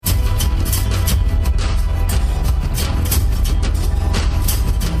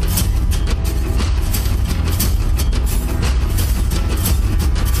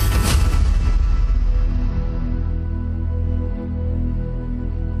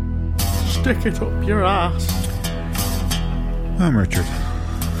Stick it up your ass. I'm Richard.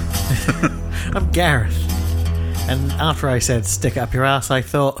 I'm Gareth. And after I said stick it up your ass, I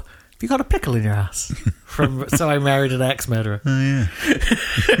thought, have you got a pickle in your ass? From So I Married an Ex-Murderer. Oh, yeah.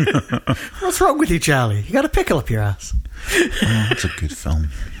 What's wrong with you, Charlie? You got a pickle up your ass? Oh, that's a good film.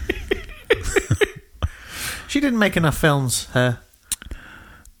 She didn't make enough films, her.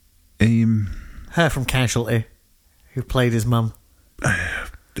 Her from Casualty, who played his mum.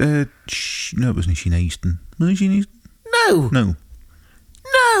 No, it wasn't Sheena Easton. Was it Sheena Easton? No! No.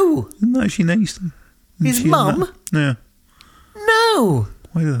 No! Isn't that Sheena Easton? His mum? Yeah. No!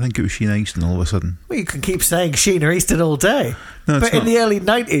 Why did I think it was Sheena Easton all of a sudden? Well, you can keep saying Sheena Easton all day. No, it's but not. in the early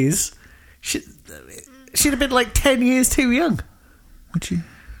 90s, she'd have been like 10 years too young. Would she?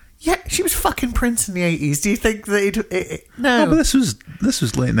 Yeah, she was fucking Prince in the 80s. Do you think that no. Oh, but this was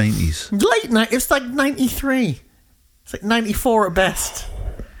late 90s. Late night, it was like 93. It's like 94 at best.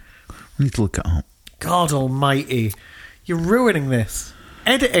 I need to look it up. God almighty. You're ruining this.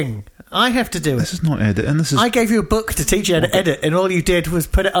 Editing. I have to do it. This is not editing. This is. I gave you a book to teach you how to edit, and all you did was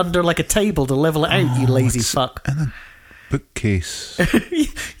put it under like a table to level it out, you lazy fuck. In a bookcase.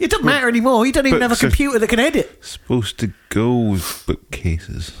 It doesn't matter anymore. You don't even have a computer that can edit. Supposed to go with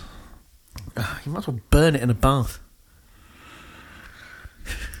bookcases. You might as well burn it in a bath.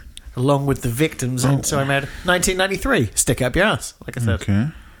 Along with the victims. And so I made 1993. Stick it up your ass, like I said. Okay.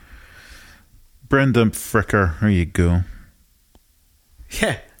 Brenda Fricker. There you go.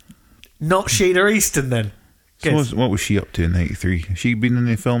 Yeah. Not Sheena Easton then. So what was she up to in 93? Has she been in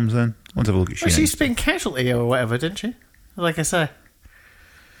any films then? Let's have a look at Sheena. Well, she's been Casualty or whatever, didn't she? Like I say.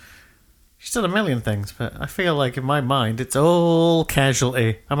 She's done a million things, but I feel like in my mind it's all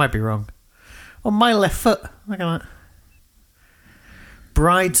Casualty. I might be wrong. On My Left Foot. Look at that.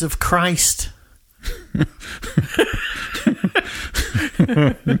 Brides of Christ.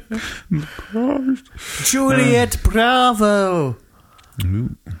 Juliet Bravo.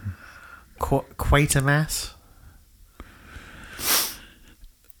 Ooh. Quatermass.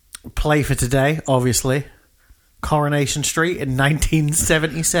 Play for Today, obviously. Coronation Street in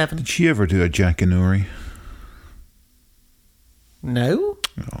 1977. Did she ever do a Jack and Uri? No.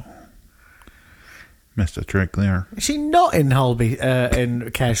 Oh. Missed a trick there. Is she not in Holby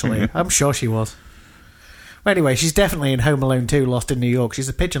in Casualty? I'm sure she was. Well, anyway, she's definitely in Home Alone 2, Lost in New York. She's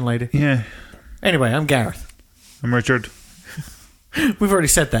a pigeon lady. Yeah. Anyway, I'm Gareth. I'm Richard. We've already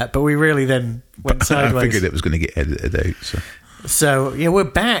said that, but we really then went sideways. I figured it was going to get edited out. So yeah, we're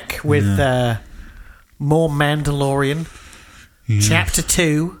back with more Mandalorian. Yeah. Chapter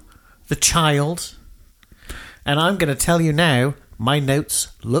 2, The Child. And I'm going to tell you now, my notes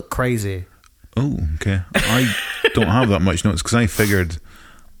look crazy. Oh, okay. I don't have that much notes because I figured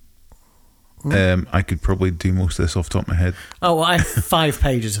I could probably do most of this off the top of my head. Oh, well, I have 5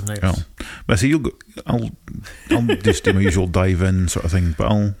 pages of notes. Oh. But see, I'll just do my usual dive in sort of thing.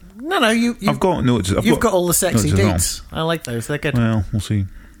 But No, I've got notes. You've got all the sexy dates. I like those. They're good. Well, we'll see.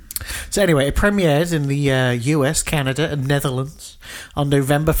 So anyway, it premiered in the US, Canada, and Netherlands on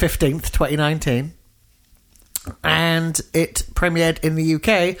November 15th, 2019. And it premiered in the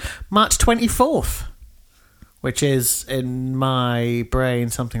UK March 24th, which is, in my brain,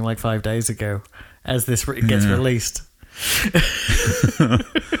 something like 5 days ago, as this gets released.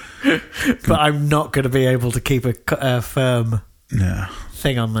 But I'm not going to be able to keep a firm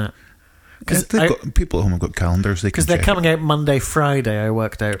thing on that. Because people at home have got calendars. Because they're coming out Monday, Friday, I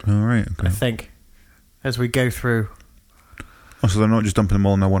worked out. Oh, right, okay. I think, as we go through. Oh, so they're not just dumping them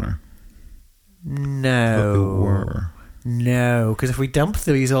all in the winter? No, because if we dump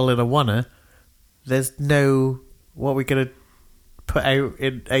these all in a oneer, there's no what we're going to put out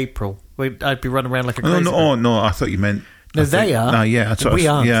in April. I'd be running around like a crazy. No, I thought you meant. No, they are. No, yeah, we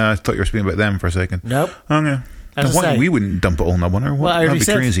aren't. Yeah, I thought you were speaking about them for a second. Nope. Okay. As I say, we wouldn't dump it all in the winter. Well, I already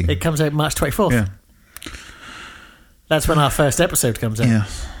said crazy. It comes out March 24th. Yeah. That's when our first episode comes out. Yeah.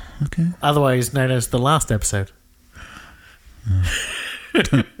 Okay. Otherwise known as the last episode.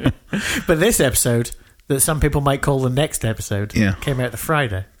 But this episode, that some people might call the next episode, came out the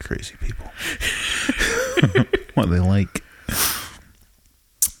Friday. Crazy people. What are they like?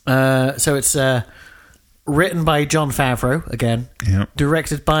 So it's written by Jon Favreau, again. Yep.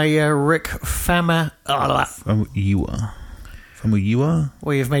 Directed by Rick Famuyiwa. Famuyiwa?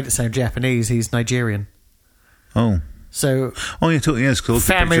 Well, you've made it sound Japanese. He's Nigerian. Oh. So... Oh, yeah, totally is.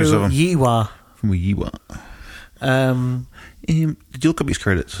 Famuyiwa. Famuyiwa. Did you look up his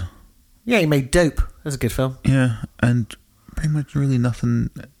credits? Yeah, he made Dope. That's a good film. Yeah, and pretty much really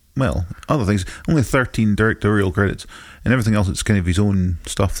nothing... Well, other things. Only 13 directorial credits, and everything else it's kind of his own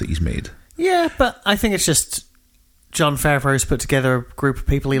stuff that he's made. Yeah, but I think it's just John Favreau's put together a group of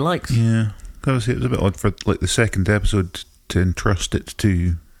people he likes. Yeah. Obviously, it was a bit odd for like the second episode to entrust it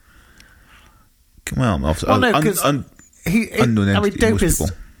to. Well, no, because unknown entities, Dope most is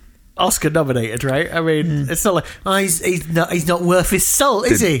people. Oscar nominated, right? I mean, it's not like he's not worth his salt,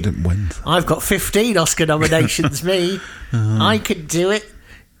 is he? Didn't win. I've got 15 Oscar nominations. Me, I could do it.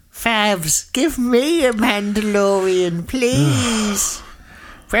 Favs, give me a Mandalorian, please.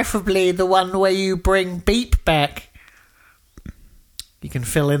 Preferably the one where you bring Beep back. You can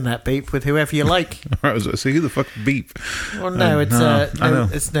fill in that beep with whoever you like. I was going to say, who the fuck Beep? Well, no, it's I know.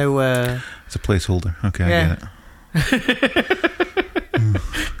 it's no. It's a placeholder. Okay, Yeah. I get it.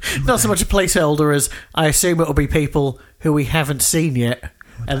 Not so much a placeholder as I assume it'll be people who we haven't seen yet,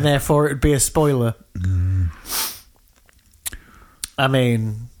 and therefore it would be a spoiler. I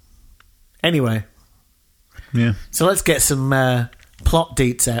mean, anyway. Yeah. So let's get some plot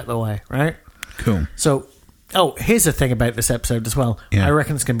deets out of the way, right? Cool. So, here's the thing about this episode as well. Yeah. I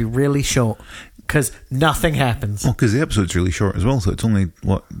reckon it's going to be really short because nothing happens. Well, because the episode's really short as well, so it's only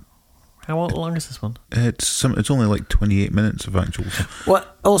what. How long is this one? It's only like 28 minutes of actual. Well,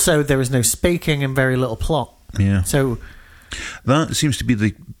 also there is no speaking and very little plot. Yeah. So that seems to be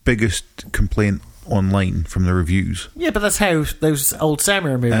the biggest complaint online from the reviews. yeah, but that's how those old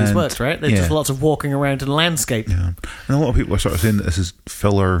samurai movies And, worked, right? There's yeah. just lots of walking around in the landscape. Yeah. And a lot of people are sort of saying that this is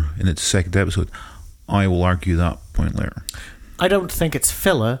filler in its second episode. I will argue that point later. I don't think it's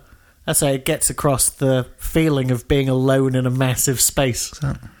filler. I say it gets across the feeling of being alone in a massive space.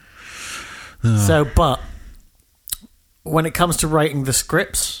 So, but when it comes to writing the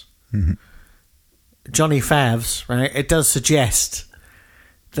scripts, Johnny Favs, right, it does suggest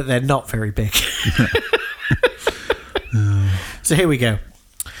that they're not very big. So here we go.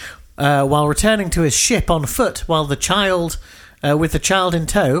 While returning to his ship on foot, while the child, with the child in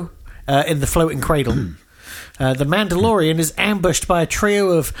tow, in the floating cradle, the Mandalorian is ambushed by a trio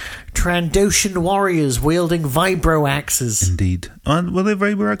of Trandoshan warriors wielding vibro axes. Indeed. And were they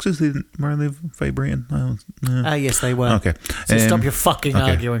vibro axes? Were they vibrating? Yes, they were. Okay. So stop your fucking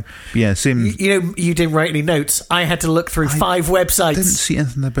arguing. Yeah, same. You didn't write any notes. I had to look through 5 websites. I didn't see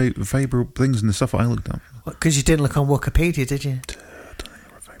anything about vibro things and the stuff I looked up. Because you didn't look on Wikipedia, did you?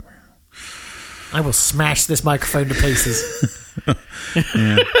 I will smash this microphone to pieces.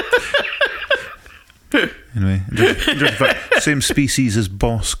 Yeah. Anyway, same species as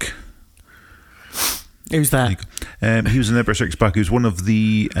Bosk. Who's that? He was in Empire Strikes Back. He was one of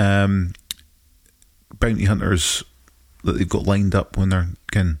the bounty hunters that they've got lined up when they're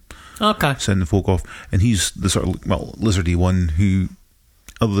sending folk off. And he's the sort of lizardy one who,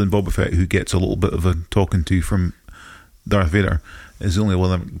 other than Boba Fett, who gets a little bit of a talking to from Darth Vader, is the only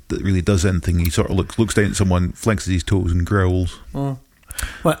one that really does anything. He sort of looks down at someone, flexes his toes, and growls. Well,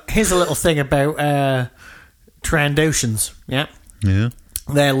 here's a little thing about Trandoshans. Yeah.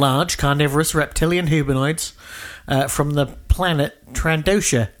 They're large, carnivorous, reptilian humanoids from the planet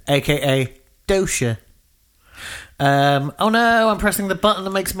Trandosha, a.k.a. Dosha. Oh no, I'm pressing the button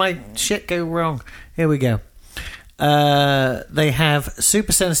that makes my shit go wrong. Here we go. They have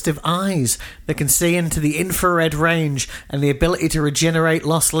super sensitive eyes that can see into the infrared range and the ability to regenerate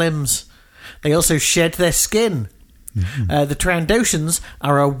lost limbs. They also shed their skin. The Trandoshans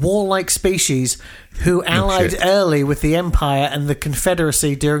are a warlike species who allied early with the Empire and the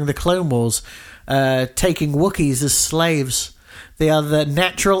Confederacy during the Clone Wars, taking Wookiees as slaves. They are the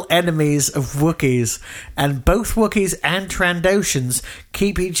natural enemies of Wookiees, and both Wookiees and Trandoshans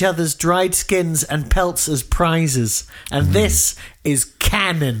keep each other's dried skins and pelts as prizes. And this is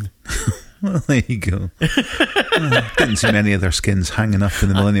canon. Well, there you go. Didn't see many of their skins hanging up in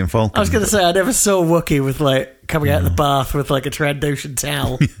the Millennium Falcon. I was going to say, I never saw Wookiee with coming out of the bath with a Trandoshan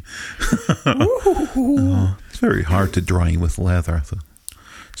towel. It's very hard to dry with leather.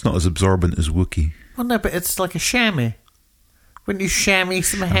 It's not as absorbent as Wookiee. Well, no, but it's like a chamois. Wouldn't you chamois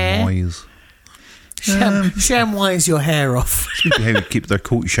some hair? Chamois your hair off. It's maybe how you keep their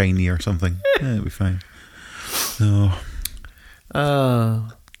coat shiny or something. Yeah, it'll be fine.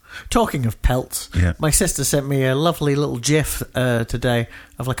 Talking of pelts, my sister sent me a lovely little gif today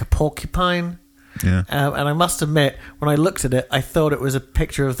of a porcupine. Yeah. And I must admit, when I looked at it, I thought it was a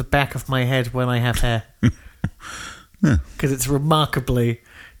picture of the back of my head when I have hair. Because it's remarkably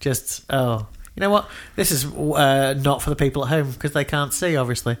just, you know what? This is not for the people at home because they can't see,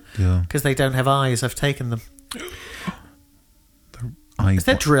 obviously. Yeah. Because they don't have eyes. I've taken them. Is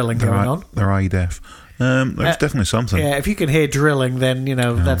there drilling going on? They're eye deaf. There's definitely something. Yeah, if you can hear drilling, then,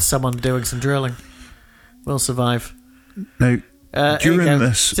 that's someone doing some drilling. We'll survive. Now, during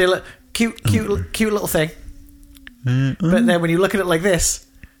this... See, look, cute little thing. But then when you look at it like this,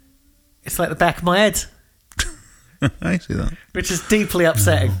 it's like the back of my head. I see that. Which is deeply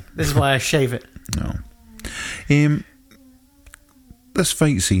upsetting. This is why I shave it. No. This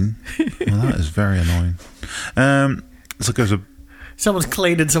fight scene, well, that is very annoying. It's like there's someone's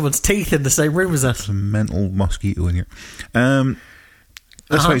cleaning someone's teeth in the same room as us. There's a mental mosquito in here.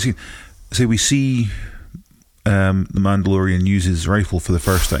 This fight scene, so we see the Mandalorian use his rifle for the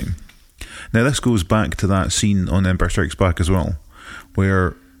first time. Now this goes back to that scene on Empire Strikes Back as well,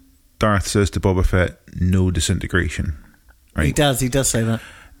 where Darth says to Boba Fett, "No disintegration." Right? He does say that.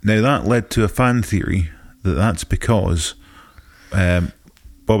 Now that led to a fan theory that that's because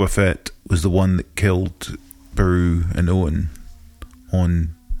Boba Fett was the one that killed Beru and Owen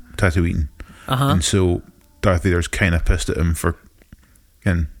on Tatooine, and so Darth Vader's kind of pissed at him for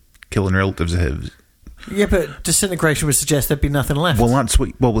killing relatives of his. Yeah, but disintegration would suggest there'd be nothing left. Well, that's what.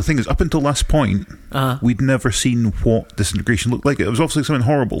 Well, the thing is, up until last point, we'd never seen what disintegration looked like. It was obviously something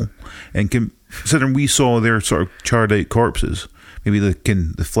horrible, and considering we saw their sort of charred out corpses, maybe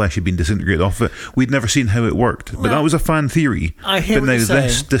the flesh had been disintegrated off of it. We'd never seen how it worked, but that was a fan theory. I hear but what now you're saying.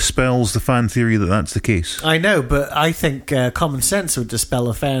 This dispels the fan theory that that's the case. I know, but I think common sense would dispel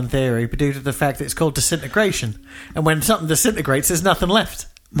a fan theory due to the fact that it's called disintegration, and when something disintegrates, there's nothing left.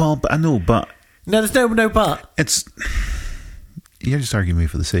 Well, but I know, but. No, there's no but. You're just arguing me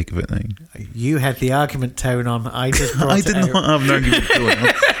for the sake of it now. You had the argument tone on. I just brought I did not have an argument tone on.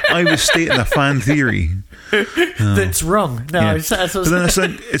 I was stating a fan theory. That's wrong. No, yeah. But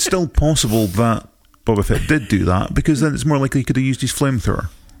then it's still possible that Boba Fett did do that, because then it's more likely he could have used his flamethrower.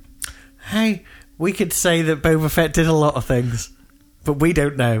 Hey, we could say that Boba Fett did a lot of things, but we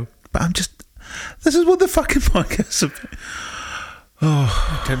don't know. But this is what the fucking podcast is about.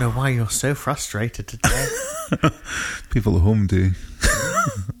 Oh. I don't know why you're so frustrated today. People at home do.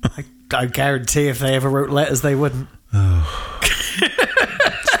 I guarantee if they ever wrote letters, they wouldn't. Oh.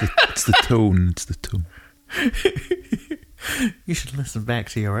 It's the tone. It's the tone. You should listen back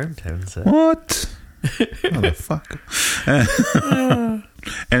to your own tone, sir. What? Motherfucker.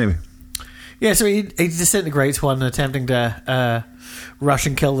 Anyway. Yeah, so he disintegrates one, attempting to rush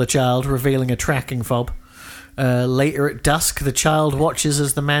and kill the child, revealing a tracking fob. Later at dusk, the child watches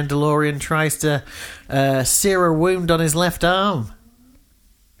as the Mandalorian tries to sear a wound on his left arm.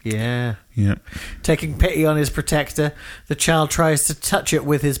 Yeah. Taking pity on his protector, the child tries to touch it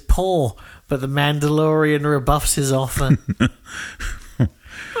with his paw, but the Mandalorian rebuffs his offer.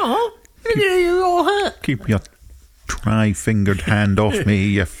 Oh, you're all hurt. Keep your tri-fingered hand off me,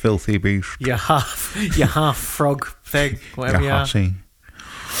 you filthy beast. You half frog thing, whatever you are.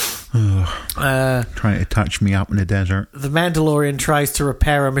 Trying to touch me up in the desert. The Mandalorian tries to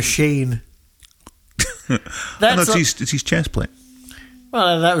repair a machine. It's his chest plate.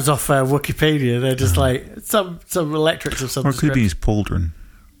 Well, that was off Wikipedia. They're just like some electrics of some. Or it could be his pauldron.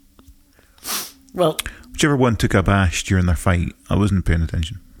 Well, whichever one took a bash during their fight, I wasn't paying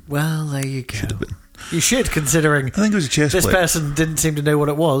attention. Well, there you go. Should have been. You should, considering I think it was a chest plate. This person didn't seem to know what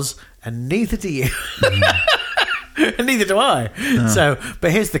it was, and neither do you. And neither do I. No. So,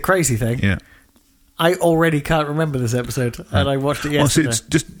 but here's the crazy thing. Yeah. I already can't remember this episode, and I watched it yesterday. Well, so it's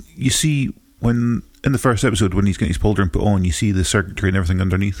just, you see, when in the first episode, when he's getting his pauldron put on, you see the circuitry and everything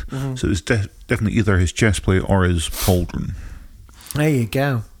underneath. Mm-hmm. So it's definitely either his chest plate or his pauldron. There you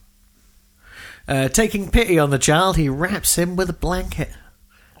go. Taking pity on the child, he wraps him with a blanket,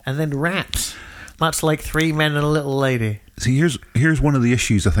 and then raps, much like Three Men and a Little Lady. See, here's one of the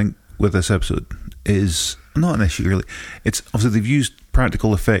issues, I think, with this episode is not an issue really. It's obviously they've used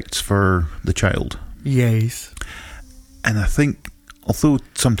practical effects for the child. Yes. And I think, although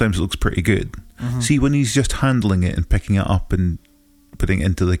sometimes it looks pretty good, see when he's just handling it and picking it up and putting it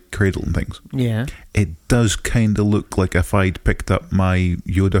into the cradle and things. Yeah. It does kind of look like if I'd picked up my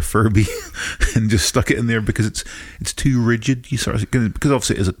Yoda Furby and just stuck it in there, because it's too rigid. You sort of, because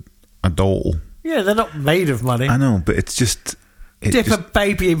obviously it is a doll. Yeah, they're not made of money. I know, but it's just. Dip a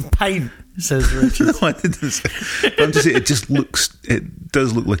baby in paint, says Richard. No, I didn't say. But I'm just saying, it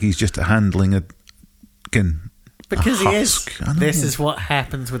does look like he's just handling because he is. This is what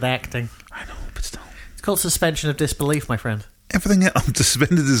happens with acting. I know, but still. It's called suspension of disbelief, my friend. Everything else, I'm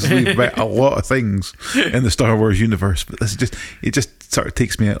suspended disbelief about a lot of things in the Star Wars universe, but it just sort of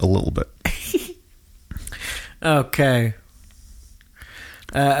takes me out a little bit. Okay.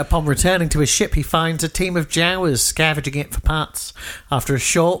 Upon returning to his ship, he finds a team of Jawas scavenging it for parts after a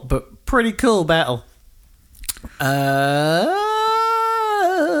short but pretty cool battle.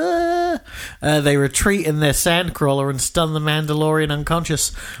 They retreat in their sandcrawler and stun the Mandalorian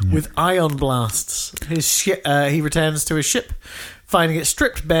unconscious with ion blasts. He returns to his ship, finding it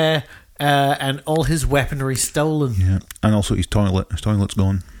stripped bare and all his weaponry stolen. Yeah, and also his toilet's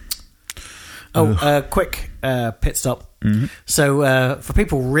gone. Quick pit stop. Mm-hmm. So, for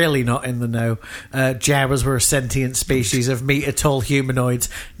people really not in the know, Jawas were a sentient species of meter-tall humanoids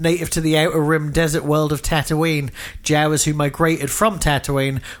native to the outer rim desert world of Tatooine. Jawas who migrated from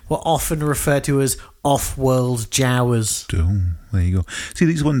Tatooine were often referred to as off-world Jawas. Oh, there you go. See,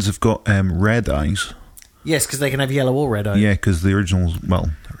 these ones have got red eyes. Yes, because they can have yellow or red eyes. Yeah, because the original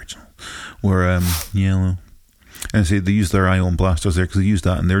were yellow. And see, they used their ion blasters there because they used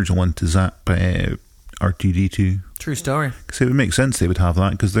that in the original one to zap R2-D2. True story. So it would make sense they would have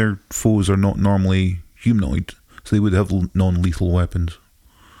that because their foes are not normally humanoid, so they would have non-lethal weapons.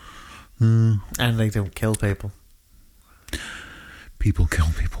 And they don't kill people. People kill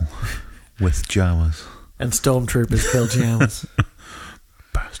people with Jawas. And stormtroopers kill Jawas.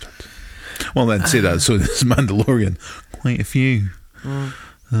 Bastards. Well, then say that. So this Mandalorian, quite a few.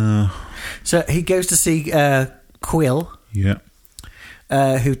 So he goes to see Quill. Yeah.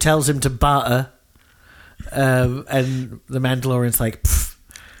 Who tells him to barter. And the Mandalorian's like, pfft.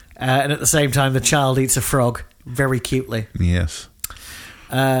 And at the same time, the child eats a frog very cutely. Yes.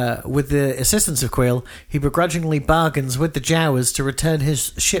 With the assistance of Quill, he begrudgingly bargains with the Jawas to return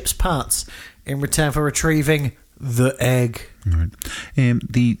his ship's parts in return for retrieving the egg. Right.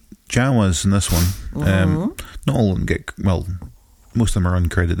 The Jawas in this one, not all of them get, well, most of them are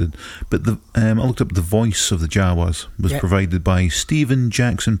uncredited, but I looked up the voice of the Jawas was provided by Stephen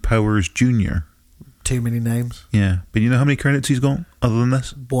Jackson Powers Jr. Too many names. Yeah, but you know how many credits he's got other than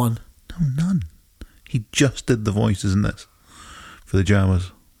this? One. No, none. He just did the voices in this for the Jawas.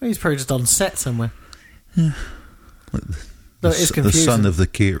 Well, he's probably just on set somewhere. Yeah. Like the son of the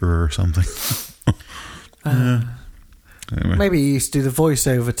caterer or something. Anyway. Maybe he used to do the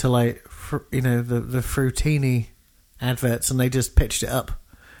voiceover to, like, the Fruitini adverts, and they just pitched it up.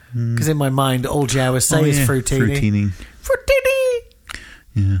 Because in my mind, all Jawas say is Fruitini. Fruitini!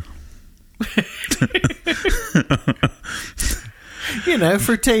 Yeah.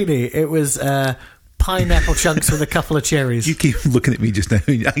 Fruitini. It was pineapple chunks with a couple of cherries. You keep looking at me just now.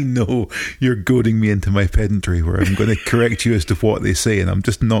 I know you're goading me into my pedantry where I'm going to correct you as to what they say, and I'm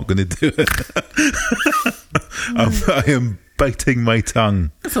just not going to do it. I am biting my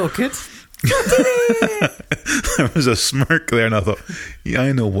tongue. That's all good. There was a smirk there, and I thought, yeah,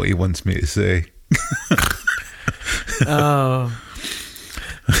 I know what he wants me to say. Oh.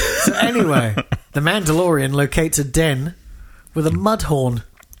 So anyway, the Mandalorian locates a den with a mudhorn.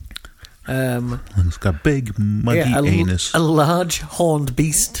 It's got a big muddy anus. A large horned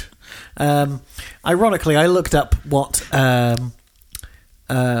beast. Ironically, I looked up what a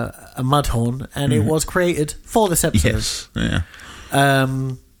mudhorn, and it was created for this episode. Yes, yeah.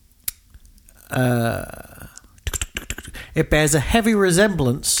 It bears a heavy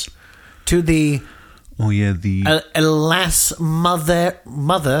resemblance to the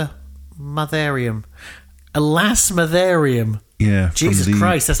Elasmotherium. Elasmotherium. Yeah. Jesus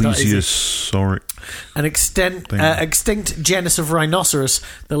Christ, that's not easy. An extinct genus of rhinoceros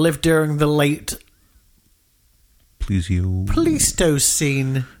that lived during the late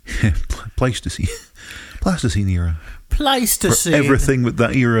Pleistocene. Pleistocene era. Pleistocene. For everything with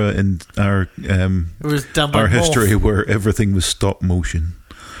that era in our history where everything was stop motion.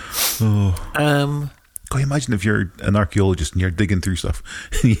 Oh. Can you imagine if you're an archaeologist and you're digging through stuff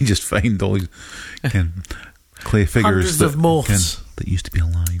and you just find all these clay figures that used to be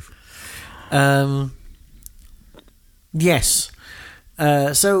alive? Yes.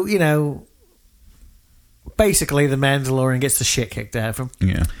 So, basically the Mandalorian gets the shit kicked out of him.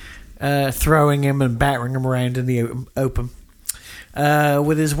 Yeah. Throwing him and battering him around in the open.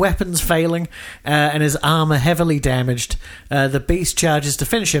 With his weapons failing and his armour heavily damaged, the beast charges to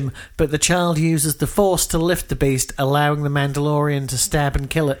finish him, but the child uses the Force to lift the beast, allowing the Mandalorian to stab and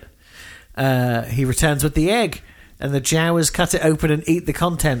kill it. He returns with the egg, and the Jawas cut it open and eat the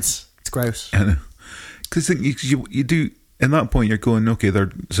contents. It's gross. Because you do, in that point, you're going, okay,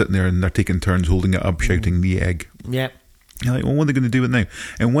 they're sitting there and they're taking turns holding it up, shouting the egg. Yep. You're like, well, what are they going to do with it now?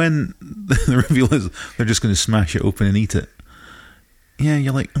 And when the reveal is they're just going to smash it open and eat it, yeah,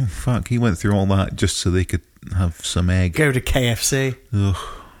 you're like, oh, fuck, he went through all that just so they could have some egg. Go to KFC. Ugh.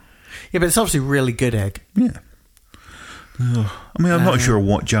 Yeah, but it's obviously really good egg. Yeah. Ugh. I mean, I'm not sure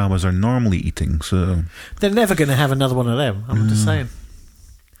what Jawas are normally eating, so... They're never going to have another one of them, I'm just saying.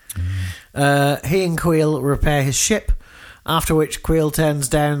 He and Quill repair his ship, after which Quill turns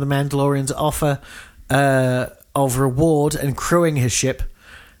down the Mandalorian's offer of reward and crewing his ship,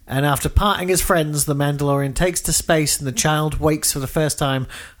 and after parting his friends, the Mandalorian takes to space and the child wakes for the first time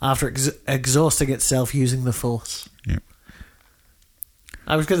after exhausting itself using the Force. Yep.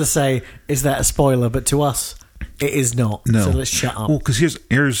 I was going to say, is that a spoiler? But to us, it is not. No. So let's shut up. Well, because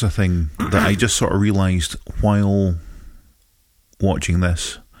here's the thing that I just sort of realised while watching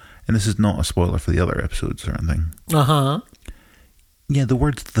this, and this is not a spoiler for the other episodes or anything. Uh-huh. Yeah, the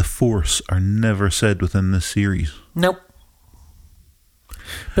words "the Force" are never said within this series. Nope.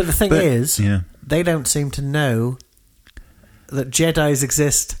 But the thing is, yeah, they don't seem to know that Jedis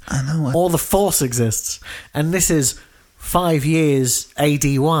exist. I know. Or the Force exists. And this is 5 years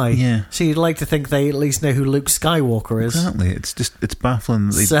ADY. Yeah. So you'd like to think they at least know who Luke Skywalker is. Exactly. It's baffling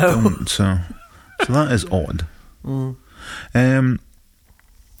that they don't. So that is odd. And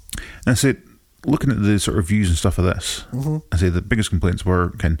I said, looking at the sort of views and stuff of this, I say the biggest complaints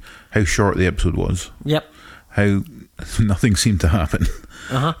were how short the episode was. Yep. How nothing seemed to happen.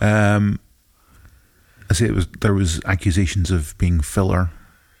 Uh-huh. I say there was accusations of being filler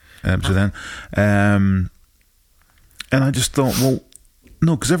episode then. And I just thought, well,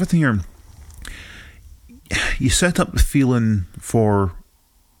 no, because everything you set up the feeling for,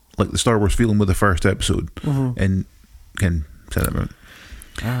 like the Star Wars feeling with the first episode, and can set it out.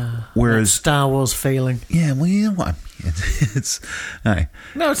 Whereas Star Wars feeling. Yeah, well, you know what I mean. It's aye.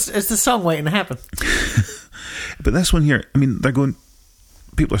 No, it's the song waiting to happen. But this one here, I mean, they're going.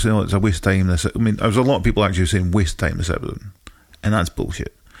 People are saying, "Oh, it's a waste of time." This, I mean, there's a lot of people actually saying waste of time this episode, and that's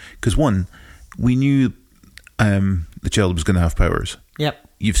bullshit. Because one, we knew the child was going to have powers. Yep.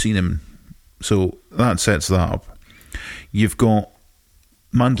 You've seen him, so that sets that up. You've got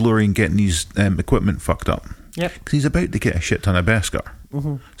Mandalorian getting his equipment fucked up. Yep. Because he's about to get a shit ton of Beskar.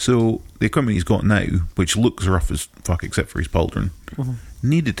 So the equipment he's got now, which looks rough as fuck except for his pauldron,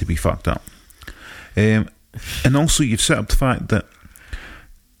 needed to be fucked up. And also you've set up the fact that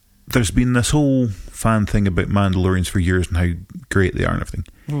there's been this whole fan thing about Mandalorians for years and how great they are and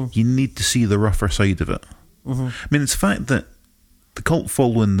everything. You need to see the rougher side of it. I mean, it's the fact that the cult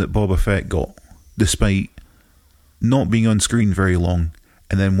following that Boba Fett got, despite not being on screen very long,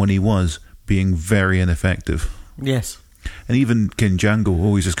 and then when he was, being very ineffective. Yes. And even King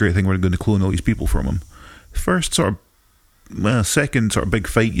Django, he's this great thing, we're going to clone all these people from him. First second sort of big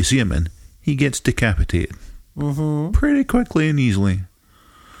fight you see him in, he gets decapitated. Pretty quickly and easily.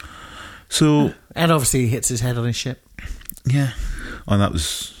 So, and obviously he hits his head on his ship. Yeah. Oh, that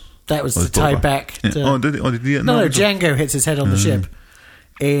was to tie back to... Yeah. Did he? No, Django hits his head on the ship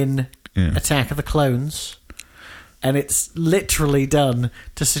in Attack of the Clones. And it's literally done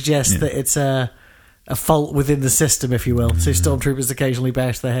to suggest that it's a fault within the system, if you will. So stormtroopers occasionally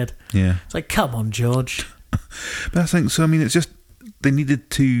bash their head. Yeah. It's like, come on, George. But I think, so I mean, it's just, they needed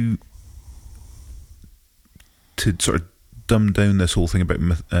to sort of dumb down this whole thing about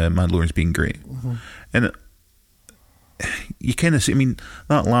Mandalorians being great. And you kind of see, I mean,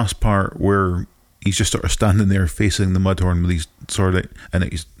 that last part where he's just sort of standing there facing the Mudhorn with his sword out and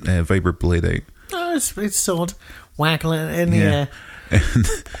his viper blade out. Oh, it's sword waggling it in the air. And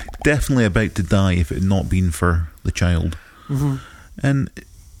definitely about to die if it had not been for the child. And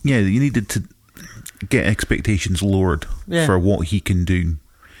yeah, you needed to get expectations lowered for what he can do.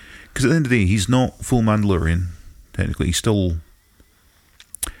 Because at the end of the day, he's not full Mandalorian. Technically, he's still...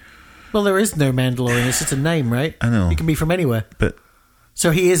 Well, there is no Mandalorian. It's just a name, right? I know. He can be from anywhere. But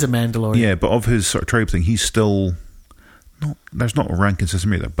so he is a Mandalorian. Yeah, but of his sort of tribe thing, he's still... There's not a ranking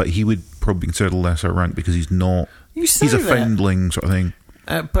system either, but he would probably be considered a lesser rank because he's not... He's a foundling sort of thing.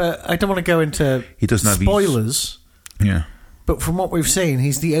 But I don't want to go into spoilers. Yeah. But from what we've seen,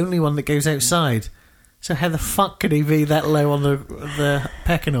 he's the only one that goes outside. So how the fuck could he be that low on the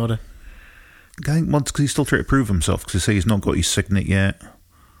pecking order? I think once because he's still trying to prove himself because they say he's not got his signet yet.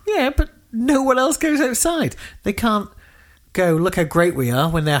 Yeah, but no one else goes outside. They can't go, look how great we are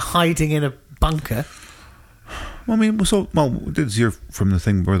when they're hiding in a bunker. Well, I mean, we did hear from the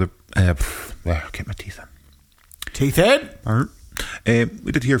thing where get my teeth in. Teeth in?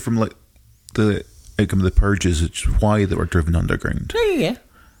 We did hear from like the outcome of the purges, which is why they were driven underground. Yeah.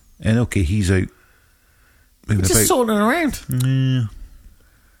 And okay, he's out. He's just sauntering around. Yeah.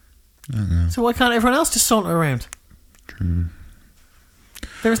 I don't know. So why can't everyone else just saunter around? True.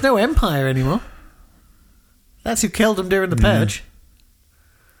 There is no empire anymore. That's who killed him during the purge.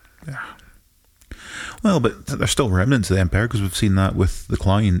 Yeah. Well, but there's still remnants of the empire because we've seen that with the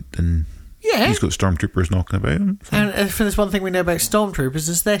client, and he's got stormtroopers knocking about him. So. And if there's one thing we know about stormtroopers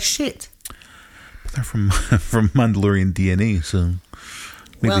is they're shit. But they're from Mandalorian DNA, so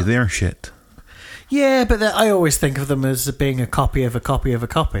maybe they're shit. Yeah, but I always think of them as being a copy of a copy of a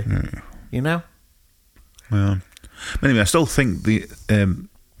copy. Yeah. You know? Well, anyway, I still think the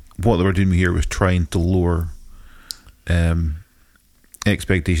what they were doing here was trying to lower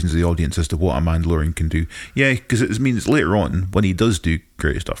expectations of the audience as to what a Mandalorian can do. Yeah, because it means later on, when he does do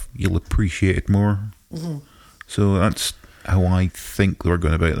great stuff, you'll appreciate it more. So that's how I think we're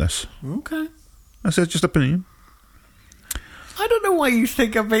going about this. Okay. That's just opinion. I don't know why you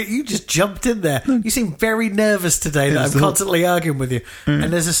think of it. You just jumped in there. You seem very nervous today that I'm constantly arguing with you.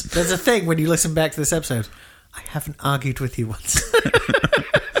 And there's a thing when you listen back to this episode. I haven't argued with you once.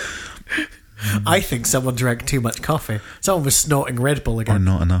 I think someone drank too much coffee. Someone was snorting Red Bull again. Or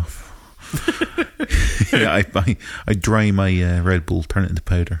not enough. Yeah, I dry my Red Bull, turn it into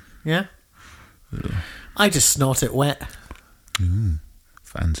powder. Yeah? Ugh. I just snort it wet.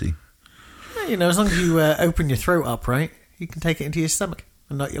 Fancy. Yeah, you know, as long as you open your throat up, right, you can take it into your stomach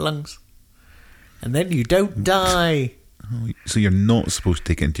and not your lungs. And then you don't die. Oh, so you're not supposed to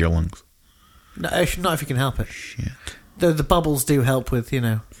take it into your lungs? No, not if you can help it. Shit. The bubbles do help with, you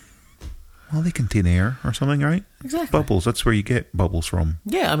know. Well, they contain air or something, right? Exactly. Bubbles, that's where you get bubbles from.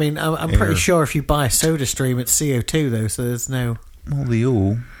 Yeah, I mean, I'm pretty sure if you buy a soda stream, it's CO2, though, so there's no... Well, the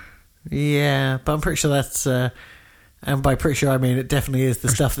O. Yeah, but I'm pretty sure that's... and by pretty sure, I mean it definitely is the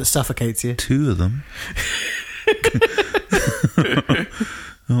stuff that suffocates you. 2 of them.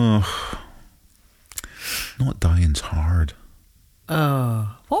 Oh. Not dying's hard.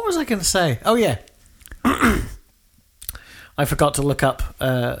 Oh, what was I going to say? Oh, yeah. I forgot to look up.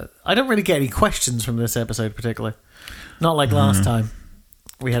 I don't really get any questions from this episode particularly. Not like last time.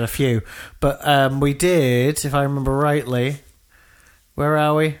 We had a few. But we did, if I remember rightly. Where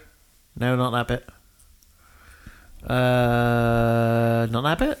are we? No, not that bit. Not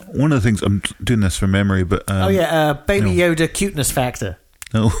that bit? One of the things, I'm doing this from memory, but... Baby Yoda cuteness factor.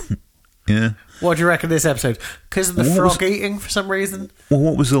 Oh, yeah. What do you reckon this episode? Because of the frog eating for some reason? Well,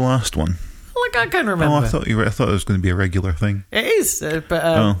 what was the last one? Like, I can't remember. Oh, I thought it was going to be a regular thing. It is,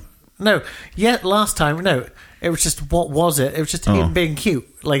 but no. Yeah, last time, no. It was just, what was it? It was just him being cute.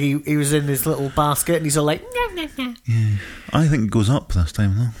 Like, he was in his little basket and he's all like, nah. Yeah, I think it goes up this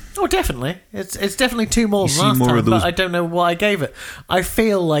time, though. Oh, definitely. It's definitely 2 more than last time, but I don't know what I gave it. I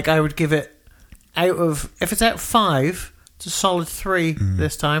feel like I would give it if it's out of 5, it's a solid 3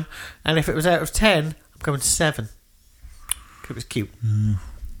 this time. And if it was out of 10, I'm going to 7. It was cute.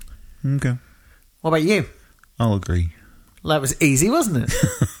 Okay. What about you? I'll agree. Well, that was easy, wasn't it?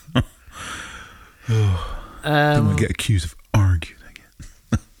 Don't want to get accused of arguing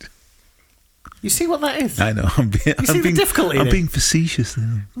again. You see what that is? I know. I'm being difficulty. I'm being facetious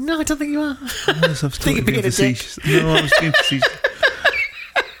now. No, I don't think you are. Yes, I was totally being facetious. No, I was being facetious.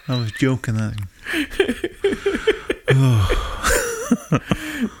 I was joking at him.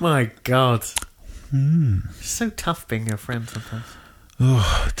 My God. It's so tough being your friend sometimes.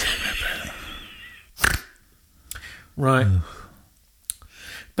 Oh, tell me about it. Right.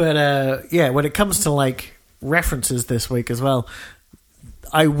 But, when it comes to, like, references this week as well,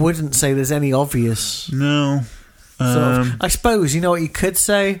 I wouldn't say there's any obvious... No. I suppose, you know what you could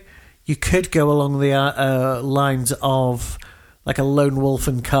say? You could go along the lines of, like, a lone wolf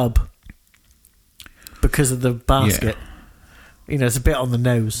and cub because of the basket. Yeah. You know, it's a bit on the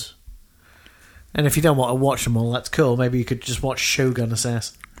nose. And if you don't want to watch them all, that's cool. Maybe you could just watch Shogun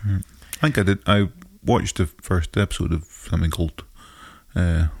Assassin. I think I did. I watched the first episode of something called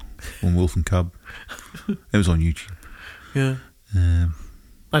Lone Wolf and Cub. It was on YouTube. Yeah.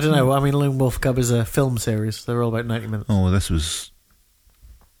 I don't know. I mean, Lone Wolf Cub is a film series. They're all about 90 minutes. Oh, this was...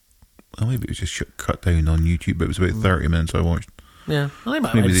 Well, maybe it was just cut down on YouTube, but it was about 30 minutes I watched. Yeah. Well, they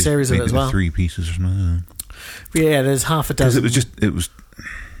might have made a series of it as well. 3 pieces or something. But yeah, there's half a dozen. It was...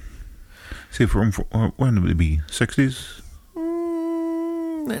 See, when would it be? 60s?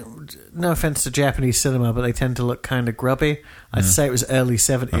 No offence to Japanese cinema, but they tend to look kind of grubby. I'd say it was early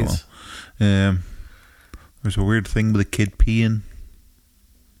 70s. Oh, well. There's a weird thing with a kid peeing.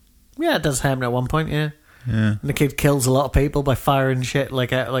 Yeah, it does happen at one point, yeah. Yeah. And the kid kills a lot of people by firing shit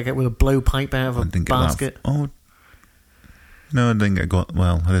like with a blowpipe out of a basket. Oh. No, I didn't I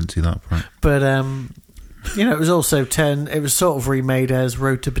didn't see that part. But, you know, it was also it was sort of remade as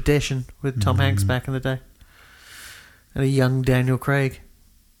Road to Perdition with Tom Hanks back in the day. And a young Daniel Craig.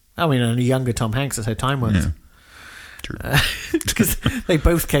 I mean, and a younger Tom Hanks, that's how time works. Yeah. True. Because they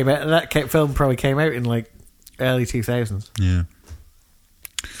both came out, and that film probably came out in, like, early 2000s. Yeah.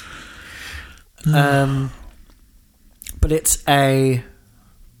 But it's a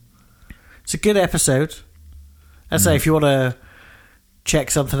good episode. I'd say if you want to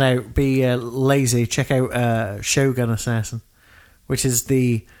check something out, be lazy, check out Shogun Assassin, which is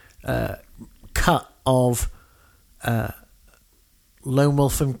the cut of Lone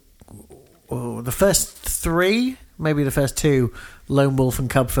Wolf and the first 3, maybe the first 2 Lone Wolf and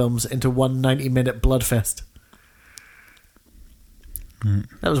Cub films into one 90-minute bloodfest.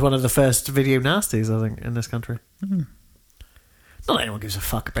 That was one of the first video nasties, I think, in this country. Not anyone gives a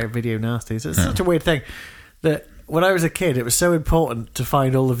fuck about video nasties. It's such a weird thing. that when I was a kid, it was so important to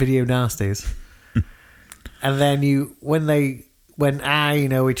find all the video nasties. And then when we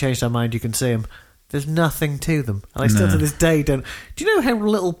changed our mind, you can see them. There's nothing to them. And I still to this day don't... Do you know how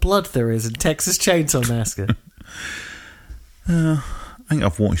little blood there is in Texas Chainsaw Massacre? I think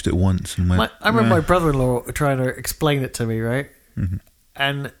I've watched it once. And went, I remember my brother-in-law trying to explain it to me, right? Mm-hmm.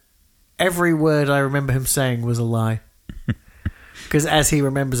 And every word I remember him saying was a lie. Because as he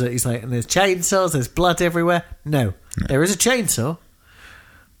remembers it, he's like, and there's chainsaws, there's blood everywhere. No, there is a chainsaw.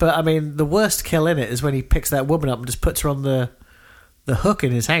 But, I mean, the worst kill in it is when he picks that woman up and just puts her on the hook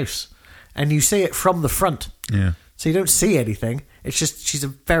in his house. And you see it from the front. Yeah. So you don't see anything. It's just she's a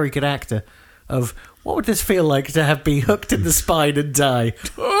very good actor of, what would this feel like to be hooked in the spine and die?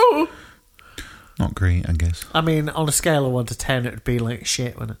 Oh! Not great, I guess. I mean, on a scale of 1 to 10, it would be like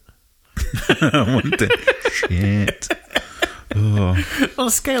shit, wouldn't it? 1 to shit. Oh. On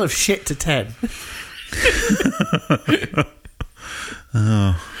a scale of shit to 10.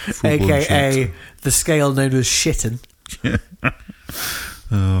 AKA shit. The scale known as shitten.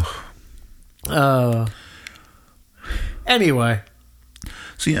 Anyway.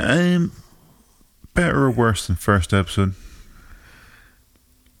 So yeah, better or worse than first episode?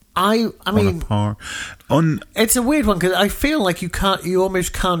 I mean, it's a weird one because I feel like you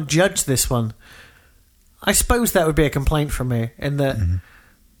almost can't judge this one. I suppose that would be a complaint from me in that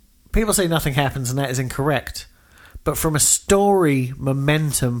people say nothing happens and that is incorrect. But from a story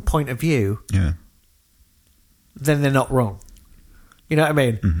momentum point of view, then they're not wrong. You know what I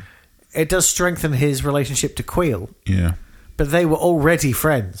mean? Mm-hmm. It does strengthen his relationship to Queel. Yeah. But they were already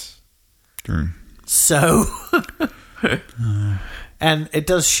friends. True. So... And it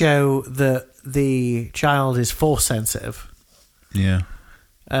does show that the child is force sensitive. Yeah.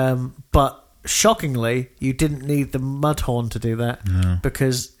 But shockingly, you didn't need the Mudhorn to do that. No.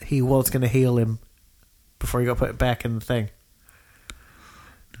 Because he was going to heal him before he got put back in the thing.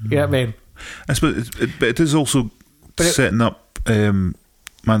 You know what I mean? I suppose it is also setting up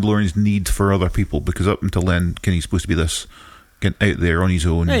Mandalorian's need for other people, because up until then, he's supposed to be this getting out there on his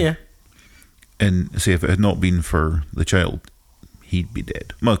own. Yeah. And say if it had not been for the child, he'd be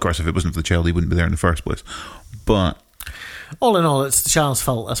dead. Well, of course, if it wasn't for the child, he wouldn't be there in the first place. But all in all, it's the child's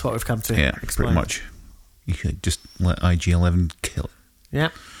fault. That's what we've come to explain. Pretty much. You could just let IG-11 kill it. Yeah.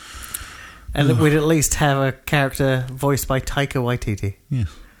 And we'd at least have a character voiced by Taika Waititi. Yes.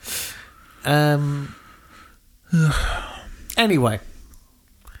 Anyway.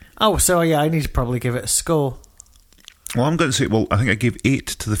 Oh, so yeah, I need to probably give it a score. Well, I'm going to say, I think I gave 8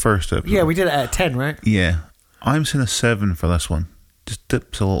 to the first episode. Yeah, we did it out of 10, right? Yeah. I'm saying a 7 for this one. Just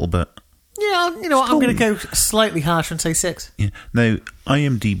dips a little bit. Yeah, you know what? I'm going to go slightly harsher and say 6. Yeah. Now,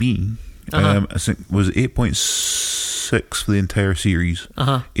 IMDb I think was 8.6 for the entire series.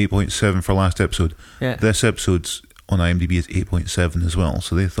 8.7 for last episode. Yeah. This episode's on IMDb is 8.7 as well,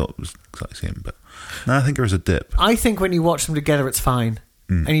 so they thought it was exactly the same. But no, I think there was a dip. I think when you watch them together, it's fine,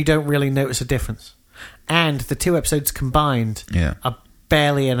 and you don't really notice a difference. And the 2 episodes combined are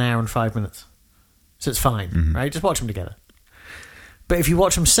barely an hour and 5 minutes. So it's fine, right? Just watch them together. But if you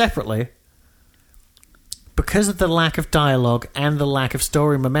watch them separately, because of the lack of dialogue and the lack of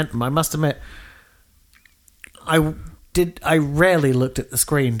story momentum, I must admit, I rarely looked at the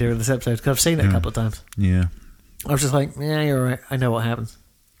screen during this episode because I've seen it a couple of times. Yeah. I was just like, yeah, you're right. I know what happens.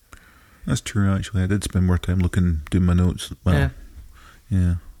 That's true, actually. I did spend more time doing my notes. Well,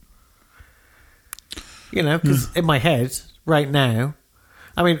 yeah. You know, because in my head, right now,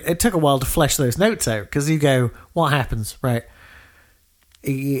 I mean, it took a while to flesh those notes out, because you go, what happens? Right.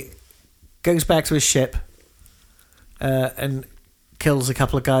 He goes back to his ship and kills a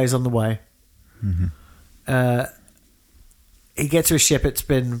couple of guys on the way. Mm-hmm. He gets to his ship, it's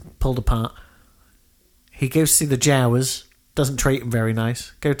been pulled apart. He goes to see the Jawas, doesn't treat him very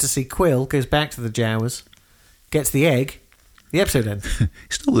nice. Goes to see Quill, goes back to the Jawas, gets the egg. The episode ends. He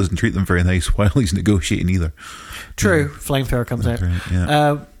still doesn't treat them very nice while he's negotiating either. True. Flamethrower comes out. Right,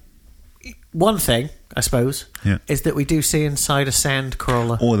 yeah. One thing, I suppose, is that we do see inside a sand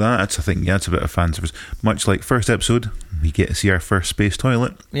crawler. Oh, that's a thing. Yeah, it's a bit of fan service. Much like first episode, we get to see our first space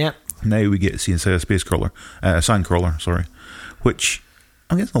toilet. Yeah. Now we get to see inside a sand crawler, sorry. Which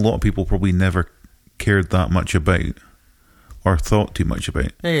I guess a lot of people probably never cared that much about or thought too much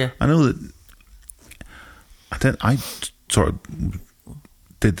about. Yeah. I know that I sort of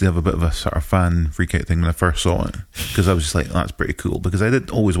did have a bit of a sort of fan freak out thing when I first saw it, because I was just like, that's pretty cool, because I did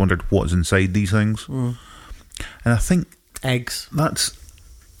always wondered what's inside these things. And I think eggs, that's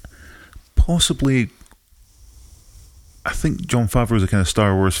possibly, I think Jon Favreau's a kind of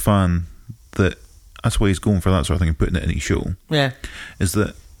Star Wars fan, that's why he's going for that sort of thing and putting it in his show. Yeah. Is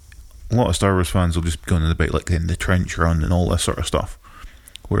that a lot of Star Wars fans will just be going on about like in the trench run and all this sort of stuff.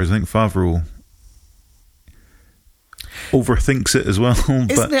 Whereas I think Favreau overthinks it as well.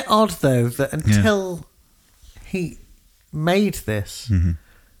 Isn't it odd though that until he made this,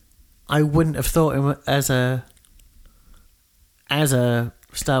 I wouldn't have thought him as a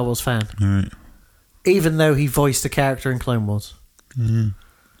Star Wars fan. Right. Even though he voiced a character in Clone Wars. Mm.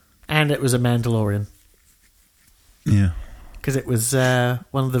 And it was a Mandalorian. Yeah. Because it was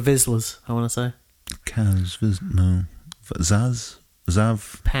one of the Vizslers, I want to say. Zaz?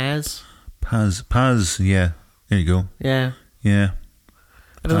 Zav? Paz, yeah. There you go. Yeah. Yeah.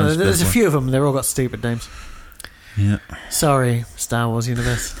 I don't know, there's a few of them, they've all got stupid names. Yeah. Sorry, Star Wars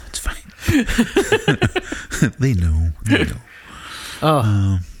universe. It's fine. They know.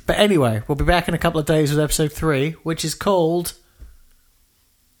 Oh. But anyway, we'll be back in a couple of days with episode 3, which is called...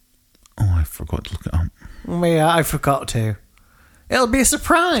 Oh, I forgot to look it up. Yeah, I forgot to. It'll be a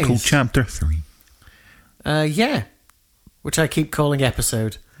surprise. It's called Chapter 3. Yeah. Which I keep calling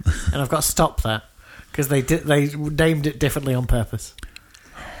episode. And I've got to stop that. Because they named it differently on purpose.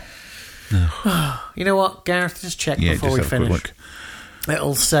 You know what, Gareth? Just check before we finish.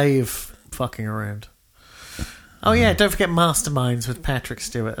 It'll save fucking around. Oh yeah, don't forget Masterminds with Patrick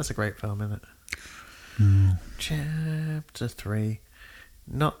Stewart. That's a great film, isn't it? Chapter 3.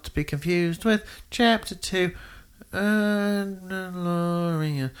 Not to be confused with Chapter 2.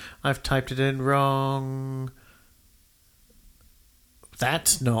 I've typed it in wrong.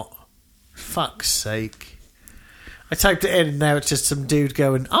 That's not... Fuck's sake. I typed it in and now it's just some dude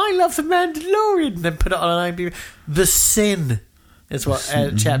going, I love The Mandalorian, and then put it on IMDb. The Sin is what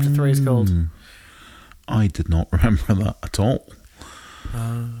Chapter 3 is called. I did not remember that at all.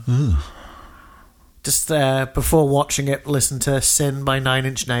 Just before watching it, listen to Sin by Nine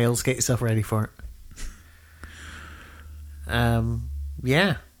Inch Nails. Get yourself ready for it.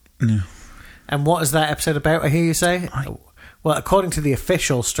 Yeah. And what is that episode about, I hear you say? Well, according to the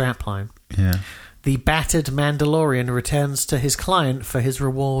official strapline, the battered Mandalorian returns to his client for his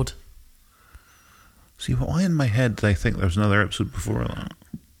reward. See, why in my head did I think there was another episode before that?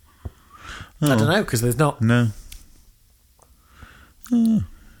 I don't know, because there's not. No.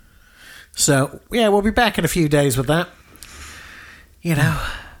 So, yeah, we'll be back in a few days with that. You know,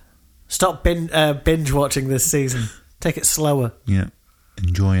 stop binge watching this season. Take it slower. Yeah,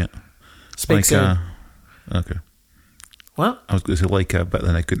 enjoy it. Speak soon. Okay. What? I was going to say but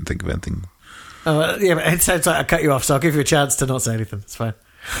then I couldn't think of anything. Oh, yeah, but it sounds like I cut you off, so I'll give you a chance to not say anything. It's fine.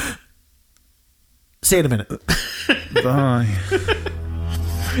 See you in a minute. Bye.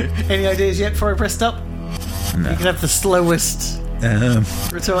 Any ideas yet before I press stop? No. You can have the slowest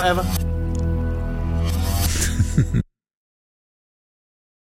retort ever.